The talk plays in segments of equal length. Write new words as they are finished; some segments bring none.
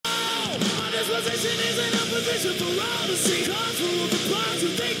This position isn't a position for all to see. Hard to the pawns you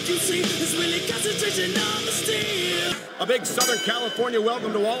think you see. It's really concentration on the steel. A big Southern California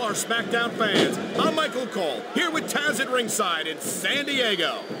welcome to all our SmackDown fans. I'm Michael Cole, here with Taz at ringside in San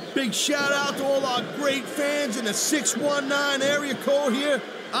Diego. Big shout out to all our great fans in the 619 area code here.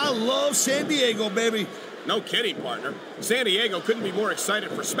 I love San Diego, baby. No kidding, partner. San Diego couldn't be more excited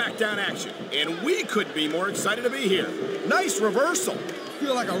for SmackDown action, and we couldn't be more excited to be here. Nice reversal. I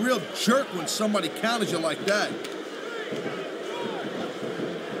feel like a real jerk when somebody counters you like that.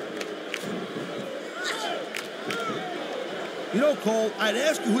 You know, Cole, I'd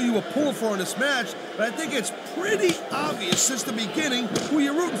ask you who you were pulling for in this match, but I think it's pretty obvious since the beginning who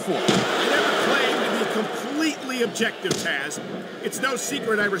you're rooting for. I never claimed to be completely objective, Taz. It's no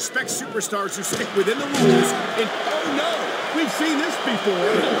secret I respect superstars who stick within the rules, and oh no, we've seen this before.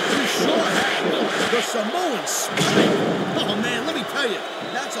 We sure have. The Samoan Spike. Oh man, let me tell you,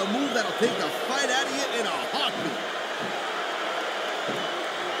 that's a move that'll take the fight out of you in a heartbeat.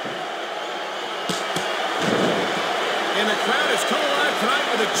 And the crowd is come alive tonight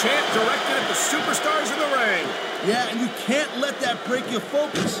with a chant directed at the superstars in the ring. Yeah, and you can't let that break your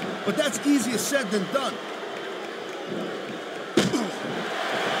focus, but that's easier said than done.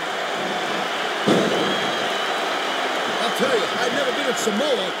 I'll tell you, I've never been in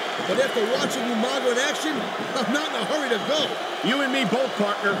Samoa, but after watching Umaga in action, I'm not in a hurry to go. You and me both,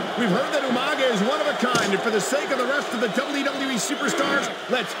 partner. We've heard that Umaga is one of a kind, and for the sake of the rest of the WWE superstars,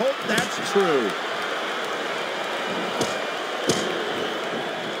 let's hope that's true.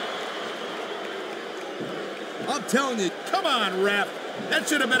 I'm telling you. Come on, ref. That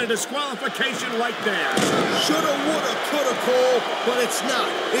should have been a disqualification right there. Shoulda, woulda, coulda, Cole, but it's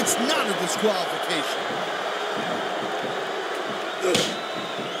not. It's not a disqualification.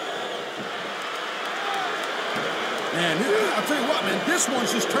 Man, I'll tell you what, man, this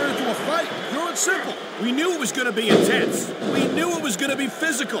one's just turned into a fight. Pure and simple. We knew it was going to be intense. We knew it was going to be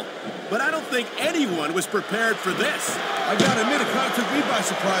physical. But I don't think anyone was prepared for this. I gotta admit, it kind of took me by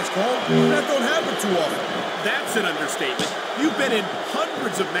surprise, Cole. That don't happen too often. That's an understatement. You've been in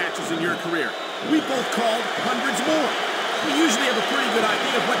hundreds of matches in your career. We both called hundreds more. We usually have a pretty good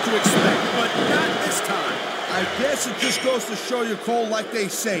idea of what to expect, but not this time. I guess it just goes to show you, Cole, like they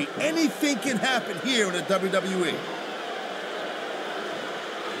say, anything can happen here in the WWE.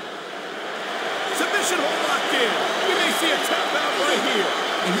 Submission hold locked in. We may see a tap out right here.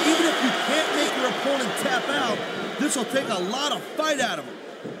 And even if you can't make your opponent tap out, this will take a lot of fight out of him.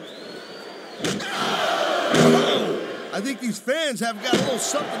 I think these fans have got a little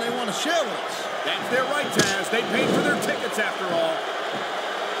something they want to share with us. That's their right, Taz. They paid for their tickets after all.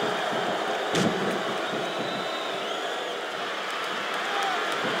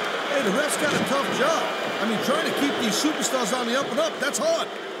 Hey, the ref's got a tough job. I mean, trying to keep these superstars on the up and up, that's hard.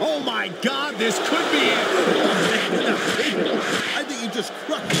 Oh my God, this could be it. I think he just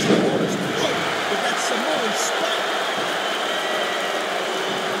crushed his opponent's throat with that Samoan spike.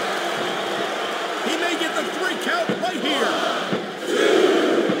 He may get the 3 count right here.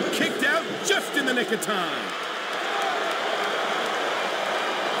 Kicked out just in the nick of time.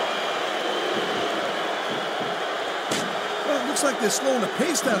 Well, it looks like they're slowing the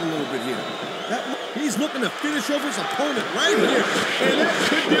pace down a little bit here. He's looking to finish over his opponent right here. And that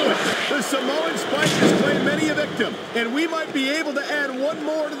could do it. The Samoan Spike has claimed many a victim, and we might be able to add one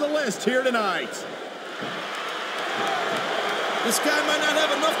more to the list here tonight. This guy might not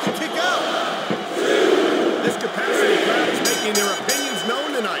have enough to kick out. This capacity crowd is making their opinions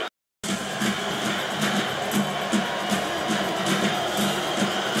known tonight.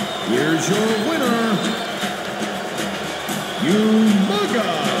 Here's your